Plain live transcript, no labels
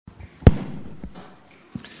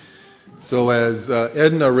So as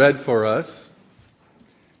Edna read for us,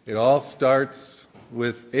 it all starts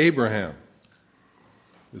with Abraham,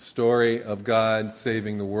 the story of God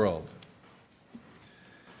saving the world.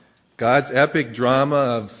 God's epic drama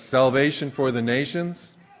of salvation for the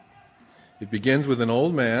nations. It begins with an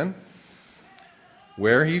old man,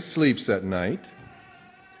 where he sleeps at night,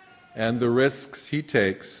 and the risks he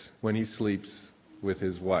takes when he sleeps with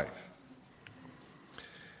his wife.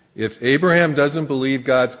 If Abraham doesn't believe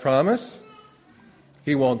God's promise,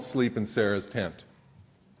 he won't sleep in Sarah's tent.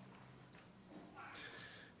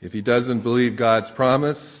 If he doesn't believe God's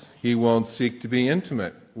promise, he won't seek to be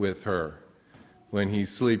intimate with her when he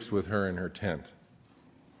sleeps with her in her tent.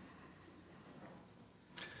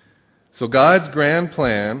 So God's grand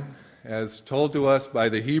plan, as told to us by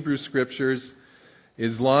the Hebrew Scriptures,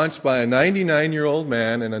 is launched by a 99-year-old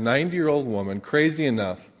man and a 90-year-old woman crazy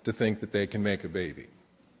enough to think that they can make a baby.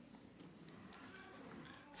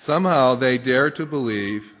 Somehow they dare to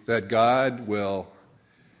believe that God will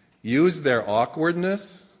use their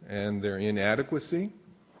awkwardness and their inadequacy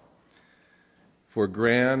for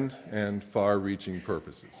grand and far-reaching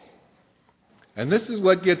purposes. And this is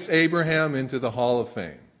what gets Abraham into the Hall of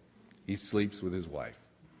Fame. He sleeps with his wife.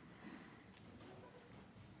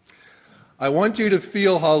 I want you to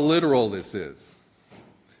feel how literal this is.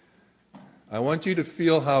 I want you to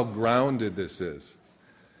feel how grounded this is.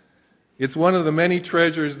 It's one of the many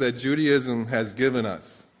treasures that Judaism has given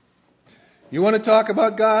us. You want to talk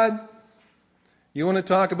about God? You want to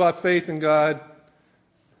talk about faith in God?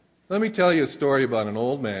 Let me tell you a story about an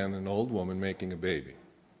old man and an old woman making a baby.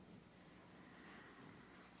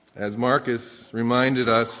 As Marcus reminded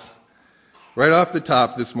us right off the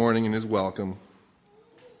top this morning in his welcome,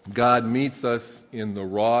 God meets us in the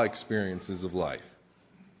raw experiences of life.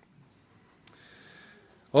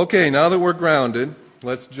 Okay, now that we're grounded,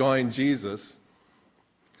 let's join Jesus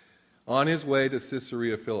on his way to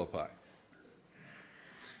Caesarea Philippi.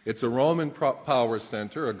 It's a Roman power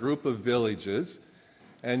center, a group of villages,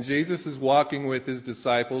 and Jesus is walking with his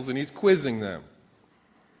disciples and he's quizzing them.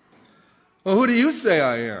 Well, who do you say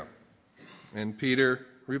I am? And Peter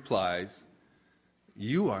replies,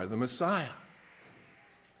 you are the Messiah.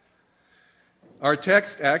 Our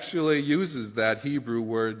text actually uses that Hebrew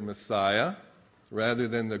word Messiah rather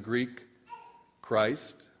than the Greek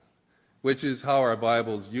Christ, which is how our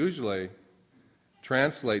Bibles usually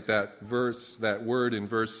translate that word in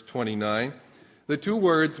verse 29. The two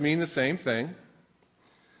words mean the same thing,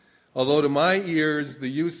 although to my ears the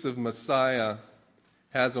use of Messiah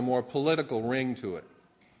has a more political ring to it.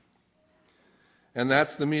 And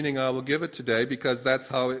that's the meaning I will give it today, because that's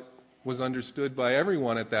how it was understood by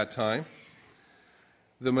everyone at that time.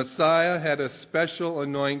 The Messiah had a special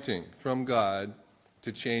anointing from God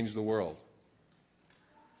to change the world.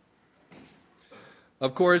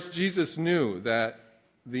 Of course, Jesus knew that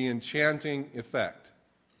the enchanting effect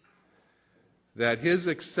that his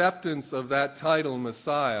acceptance of that title,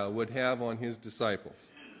 Messiah, would have on his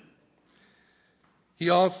disciples. He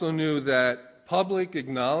also knew that public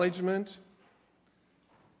acknowledgement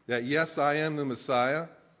that, yes, I am the Messiah,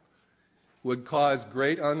 would cause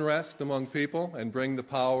great unrest among people and bring the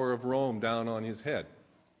power of Rome down on his head.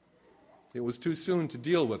 It was too soon to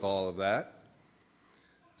deal with all of that.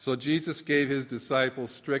 So Jesus gave his disciples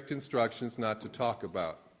strict instructions not to talk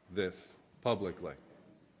about this publicly.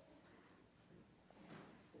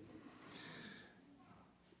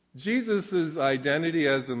 Jesus' identity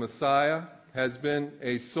as the Messiah has been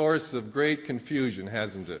a source of great confusion,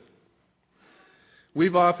 hasn't it?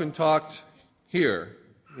 We've often talked here,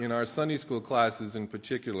 in our Sunday school classes in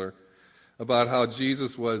particular, about how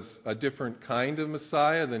Jesus was a different kind of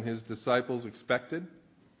Messiah than his disciples expected.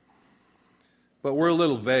 But we're a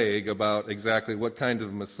little vague about exactly what kind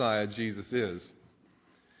of Messiah Jesus is,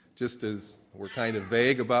 just as we're kind of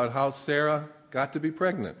vague about how Sarah got to be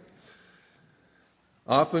pregnant.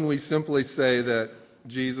 Often we simply say that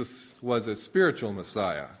Jesus was a spiritual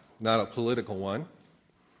Messiah, not a political one,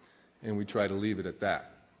 and we try to leave it at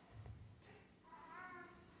that.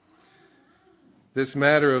 This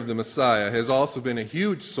matter of the Messiah has also been a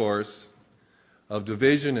huge source of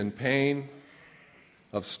division and pain,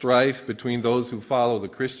 of strife between those who follow the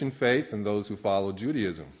Christian faith and those who follow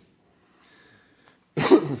Judaism.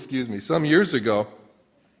 Excuse me. Some years ago,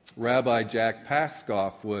 Rabbi Jack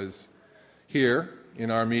Paskoff was here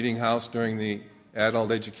in our meeting house during the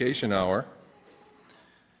adult education hour.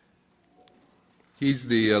 He's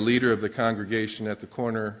the leader of the congregation at the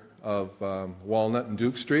corner of Walnut and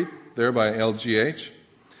Duke Street, there by LGH.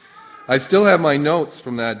 I still have my notes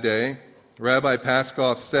from that day. Rabbi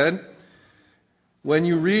Paskoff said, when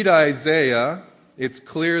you read Isaiah, it's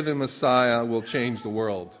clear the Messiah will change the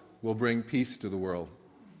world. will bring peace to the world.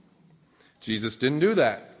 Jesus didn't do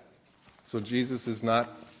that. So Jesus is not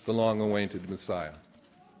the long-awaited Messiah.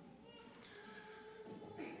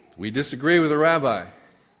 We disagree with the rabbi.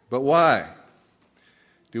 But why?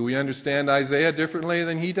 Do we understand Isaiah differently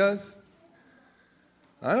than he does?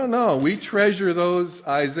 I don't know. We treasure those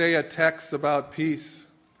Isaiah texts about peace,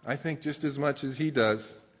 I think, just as much as he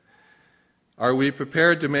does. Are we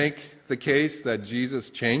prepared to make the case that Jesus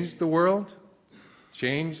changed the world,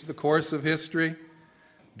 changed the course of history,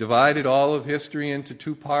 divided all of history into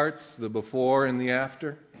two parts, the before and the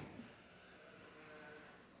after?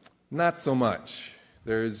 Not so much.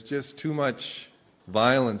 There's just too much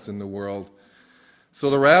violence in the world. So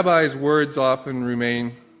the rabbi's words often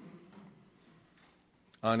remain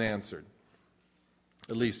unanswered,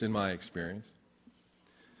 at least in my experience.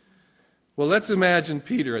 Well, let's imagine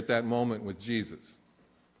Peter at that moment with Jesus.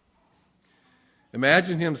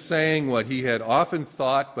 Imagine him saying what he had often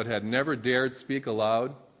thought but had never dared speak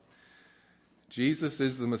aloud. Jesus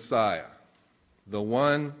is the Messiah, the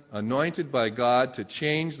one anointed by God to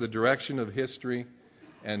change the direction of history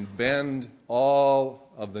and bend all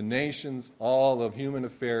of the nations, all of human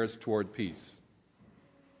affairs toward peace.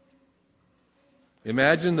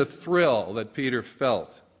 Imagine the thrill that Peter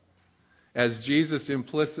felt as Jesus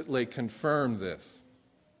implicitly confirmed this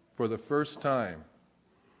for the first time.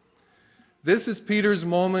 This is Peter's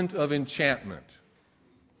moment of enchantment,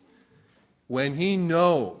 when he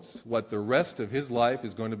knows what the rest of his life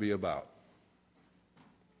is going to be about.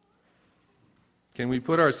 Can we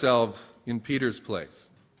put ourselves in Peter's place?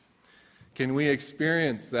 Can we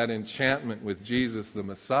experience that enchantment with Jesus the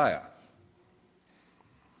Messiah?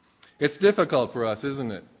 It's difficult for us,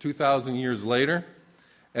 isn't it? 2,000 years later,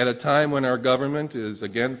 at a time when our government is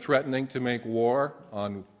again threatening to make war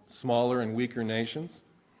on smaller and weaker nations.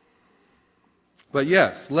 But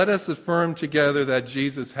yes, let us affirm together that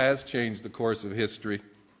Jesus has changed the course of history.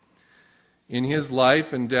 In his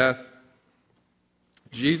life and death,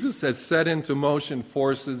 Jesus has set into motion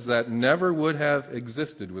forces that never would have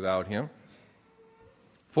existed without him,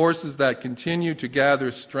 forces that continue to gather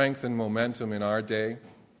strength and momentum in our day.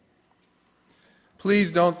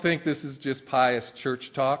 Please don't think this is just pious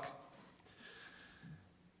church talk.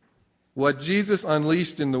 What Jesus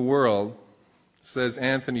unleashed in the world, says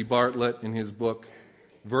Anthony Bartlett in his book,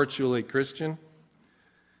 Virtually Christian,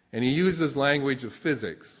 and he uses language of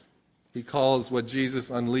physics. He calls what Jesus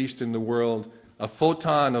unleashed in the world a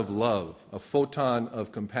photon of love, a photon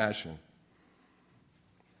of compassion,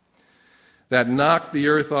 that knocked the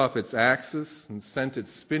earth off its axis and sent it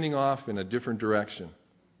spinning off in a different direction.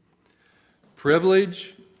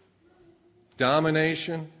 Privilege,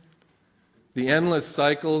 domination, the endless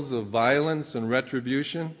cycles of violence and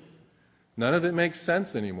retribution, none of it makes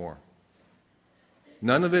sense anymore.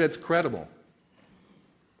 None of it is credible.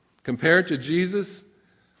 Compared to Jesus,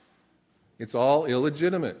 it's all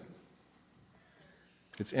illegitimate.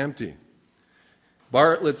 It's empty.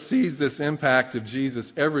 Bartlett sees this impact of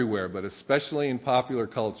Jesus everywhere, but especially in popular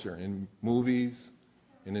culture, in movies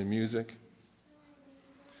and in music.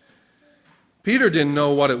 Peter didn't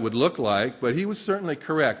know what it would look like, but he was certainly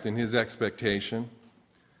correct in his expectation.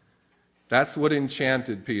 That's what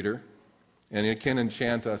enchanted Peter, and it can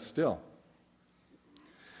enchant us still.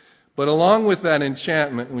 But along with that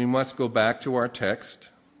enchantment, we must go back to our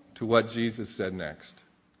text, to what Jesus said next,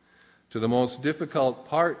 to the most difficult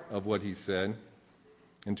part of what he said,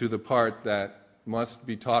 and to the part that must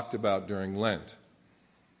be talked about during Lent.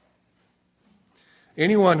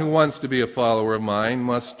 Anyone who wants to be a follower of mine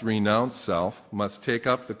must renounce self, must take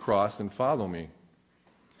up the cross and follow me.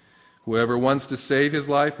 Whoever wants to save his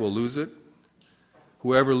life will lose it.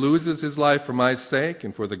 Whoever loses his life for my sake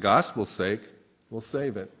and for the gospel's sake will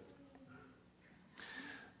save it.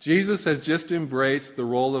 Jesus has just embraced the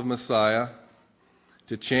role of Messiah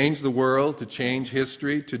to change the world, to change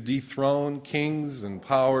history, to dethrone kings and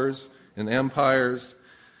powers and empires,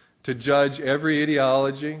 to judge every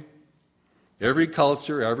ideology, every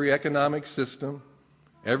culture, every economic system,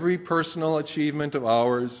 every personal achievement of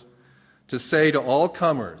ours, to say to all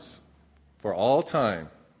comers for all time,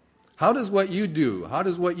 how does what you do, how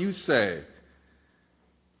does what you say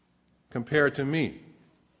compare to me?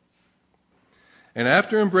 And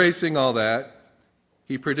after embracing all that,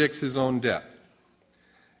 he predicts his own death.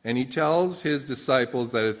 And he tells his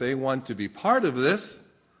disciples that if they want to be part of this,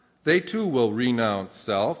 they too will renounce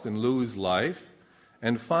self and lose life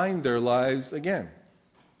and find their lives again.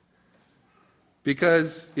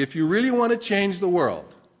 Because if you really want to change the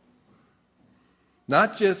world,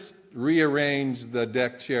 not just rearrange the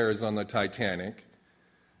deck chairs on the Titanic,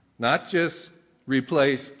 not just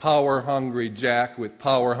replace power-hungry Jack with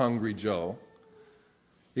power-hungry Joe,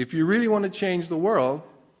 if you really want to change the world,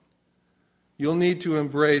 you'll need to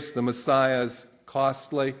embrace the Messiah's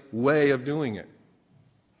costly way of doing it.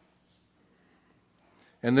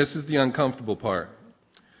 And this is the uncomfortable part.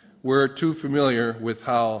 We're too familiar with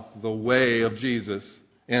how the way of Jesus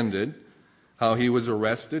ended, how he was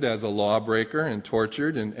arrested as a lawbreaker and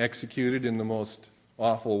tortured and executed in the most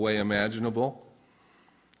awful way imaginable.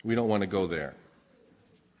 We don't want to go there.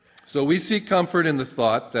 So we seek comfort in the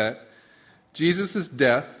thought that Jesus'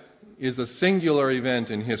 death is a singular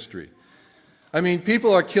event in history. I mean,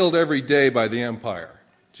 people are killed every day by the empire.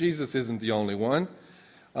 Jesus isn't the only one,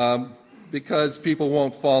 because people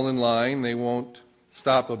won't fall in line. They won't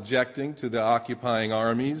stop objecting to the occupying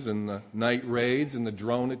armies and the night raids and the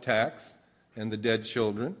drone attacks and the dead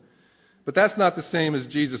children. But that's not the same as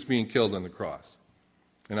Jesus being killed on the cross.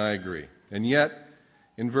 And I agree. And yet,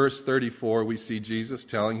 in verse 34, we see Jesus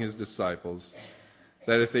telling his disciples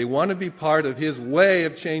that if they want to be part of his way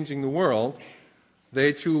of changing the world,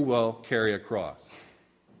 they too will carry a cross.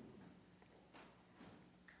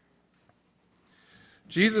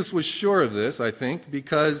 Jesus was sure of this, I think,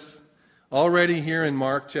 because already here in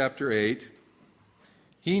Mark chapter 8,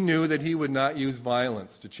 he knew that he would not use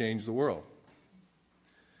violence to change the world.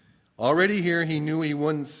 Already here, he knew he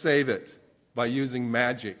wouldn't save it by using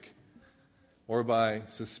magic or by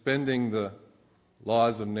suspending the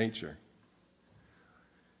laws of nature.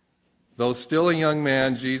 Though still a young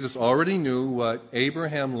man, Jesus already knew what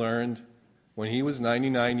Abraham learned when he was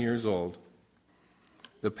 99 years old.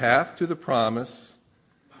 The path to the promise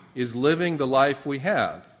is living the life we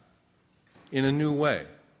have in a new way.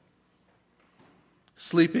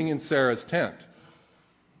 Sleeping in Sarah's tent,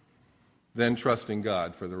 then trusting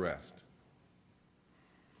God for the rest.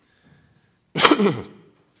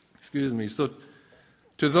 Excuse me. So,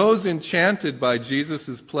 to those enchanted by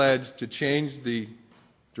Jesus' pledge to change the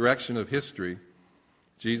direction of history,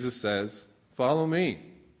 Jesus says, "Follow me.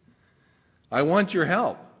 I want your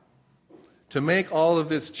help to make all of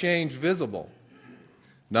this change visible,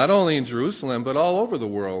 not only in Jerusalem, but all over the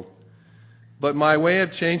world. But my way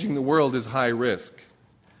of changing the world is high risk.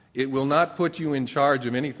 It will not put you in charge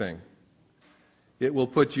of anything. It will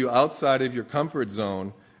put you outside of your comfort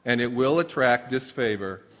zone, and it will attract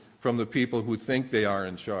disfavor from the people who think they are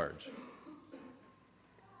in charge."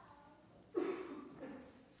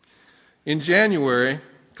 In January,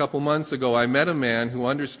 a couple months ago, I met a man who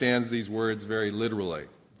understands these words very literally.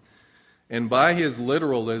 And by his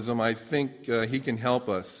literalism, I think he can help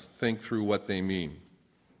us think through what they mean.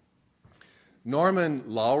 Norman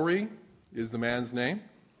Lowry is the man's name.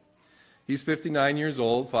 He's 59 years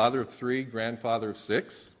old, father of 3, grandfather of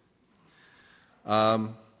 6.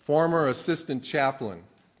 Former assistant chaplain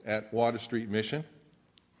at Water Street Mission.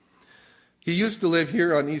 He used to live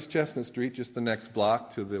here on East Chestnut Street, just the next block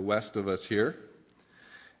to the west of us here.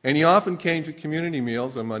 And he often came to community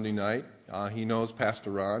meals on Monday night. He knows Pastor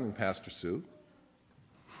Ron and Pastor Sue.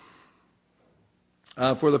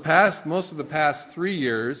 For most of the past 3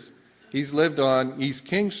 years, he's lived on East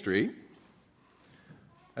King Street.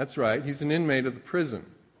 That's right, he's an inmate of the prison.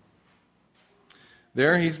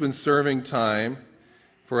 There he's been serving time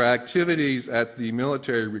for activities at the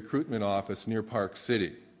military recruitment office near Park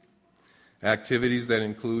City. Activities that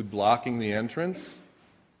include blocking the entrance,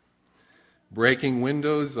 breaking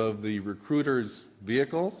windows of the recruiters'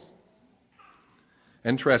 vehicles,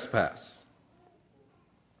 and trespass.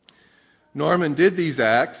 Norman did these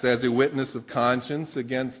acts as a witness of conscience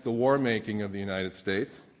against the war-making of the United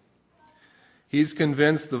States. He's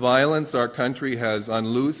convinced the violence our country has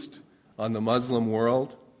unloosed on the Muslim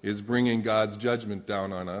world is bringing God's judgment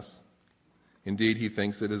down on us. Indeed, he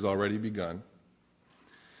thinks it has already begun.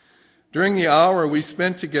 During the hour we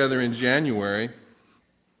spent together in January,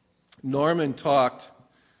 Norman talked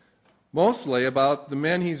mostly about the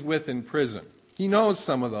men he's with in prison. He knows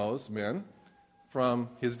some of those men from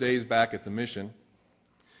his days back at the mission.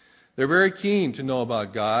 They're very keen to know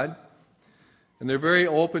about God, and they're very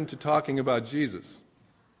open to talking about Jesus.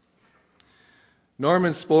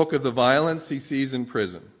 Norman spoke of the violence he sees in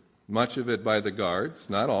prison, much of it by the guards,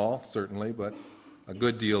 not all, certainly, but a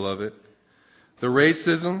good deal of it. The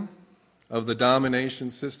racism of the domination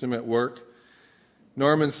system at work.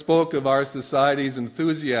 Norman spoke of our society's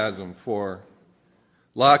enthusiasm for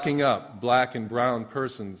locking up black and brown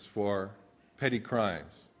persons for petty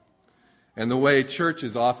crimes, and the way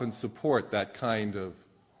churches often support that kind of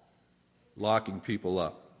locking people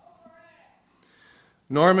up.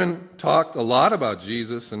 Norman talked a lot about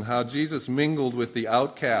Jesus and how Jesus mingled with the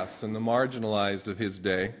outcasts and the marginalized of his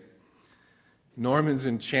day. Norman's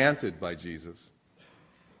enchanted by Jesus.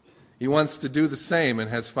 He wants to do the same and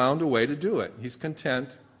has found a way to do it. He's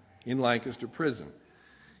content in Lancaster prison.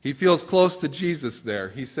 He feels close to Jesus there.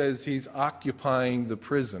 He says he's occupying the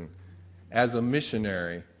prison as a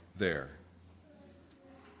missionary there.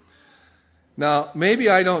 Now, maybe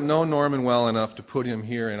I don't know Norman well enough to put him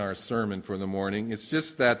here in our sermon for the morning. It's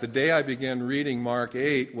just that the day I began reading Mark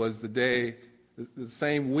 8 was the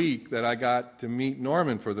same week that I got to meet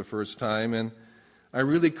Norman for the first time, and I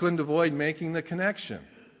really couldn't avoid making the connection.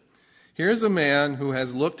 Here's a man who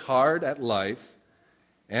has looked hard at life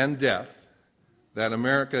and death that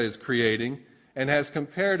America is creating and has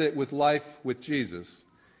compared it with life with Jesus.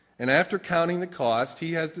 And after counting the cost,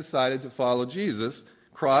 he has decided to follow Jesus,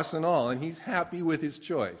 cross and all, and he's happy with his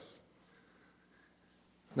choice.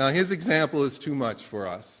 Now, his example is too much for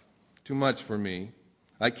us, too much for me.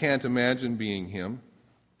 I can't imagine being him.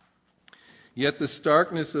 Yet the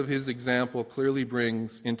starkness of his example clearly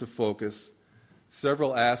brings into focus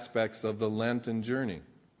several aspects of the Lenten journey.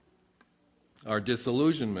 Our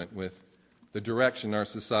disillusionment with the direction our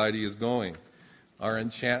society is going, our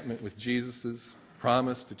enchantment with Jesus'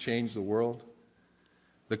 promise to change the world,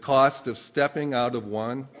 the cost of stepping out of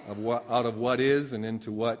what is and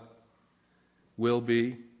into what will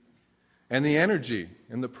be, and the energy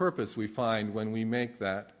and the purpose we find when we make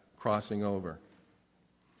that crossing over.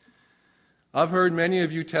 I've heard many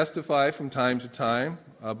of you testify from time to time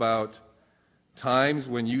about times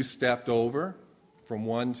when you stepped over from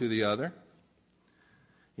one to the other.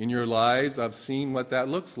 In your lives, I've seen what that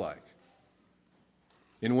looks like,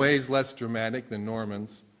 in ways less dramatic than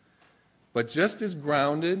Norman's, but just as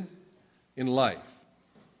grounded in life.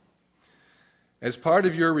 As part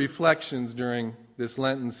of your reflections during this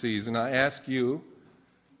Lenten season, I ask you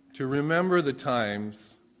to remember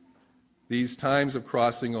these times of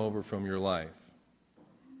crossing over from your life.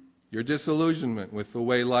 Your disillusionment with the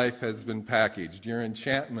way life has been packaged, your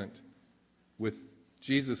enchantment with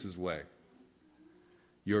Jesus' way,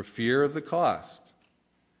 your fear of the cost,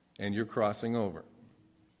 and your crossing over.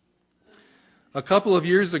 A couple of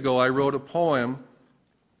years ago, I wrote a poem,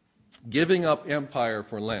 Giving Up Empire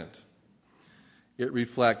for Lent. It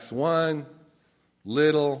reflects one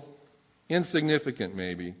little, insignificant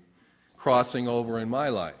maybe, crossing over in my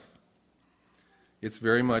life. It's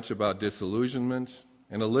very much about disillusionment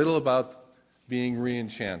and a little about being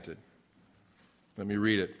re-enchanted. Let me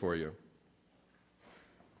read it for you.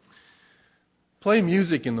 Play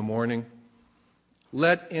music in the morning.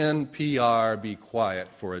 Let NPR be quiet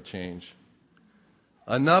for a change.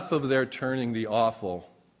 Enough of their turning the awful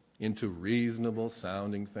into reasonable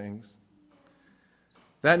sounding things.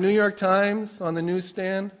 That New York Times on the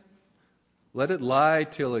newsstand, let it lie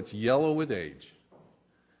till it's yellow with age.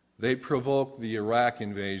 They provoked the Iraq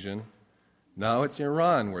invasion. Now it's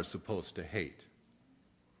Iran we're supposed to hate.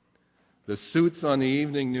 The suits on the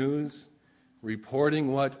evening news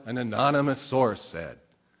reporting what an anonymous source said.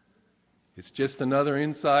 It's just another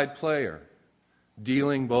inside player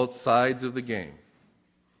dealing both sides of the game.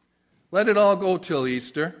 Let it all go till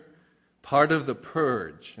Easter, part of the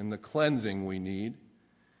purge and the cleansing we need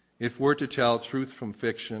if we're to tell truth from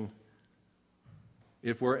fiction,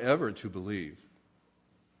 if we're ever to believe.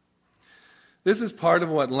 This is part of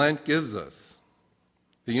what Lent gives us,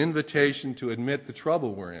 the invitation to admit the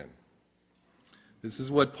trouble we're in. This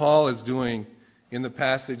is what Paul is doing in the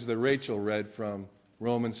passage that Rachel read from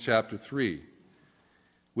Romans chapter 3,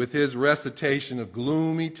 with his recitation of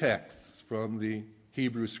gloomy texts from the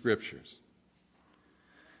Hebrew Scriptures.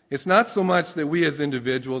 It's not so much that we as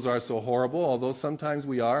individuals are so horrible, although sometimes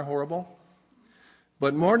we are horrible,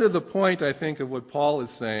 but more to the point, I think, of what Paul is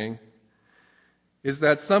saying, is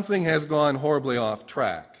that something has gone horribly off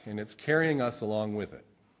track, and it's carrying us along with it.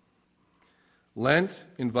 Lent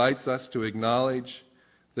invites us to acknowledge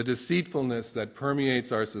the deceitfulness that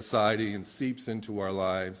permeates our society and seeps into our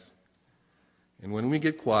lives. And when we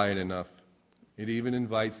get quiet enough, it even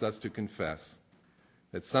invites us to confess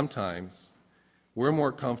that sometimes we're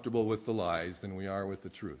more comfortable with the lies than we are with the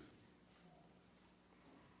truth.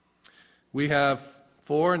 We have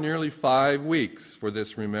 4, nearly 5 weeks for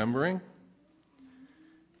this remembering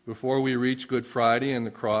before we reach Good Friday and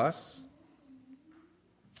the cross.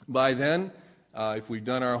 By then, if we've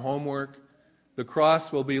done our homework, the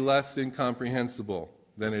cross will be less incomprehensible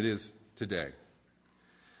than it is today.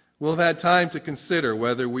 We'll have had time to consider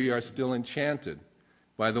whether we are still enchanted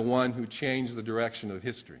by the one who changed the direction of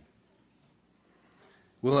history.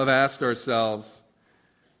 We'll have asked ourselves,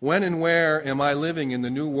 when and where am I living in the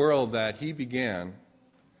new world that he began,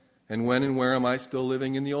 and when and where am I still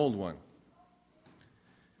living in the old one?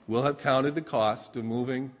 We'll have counted the cost of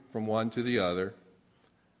moving from one to the other,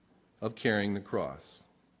 of carrying the cross.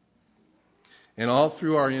 And all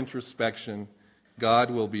through our introspection,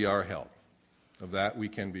 God will be our help. Of that we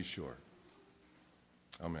can be sure.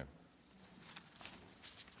 Amen.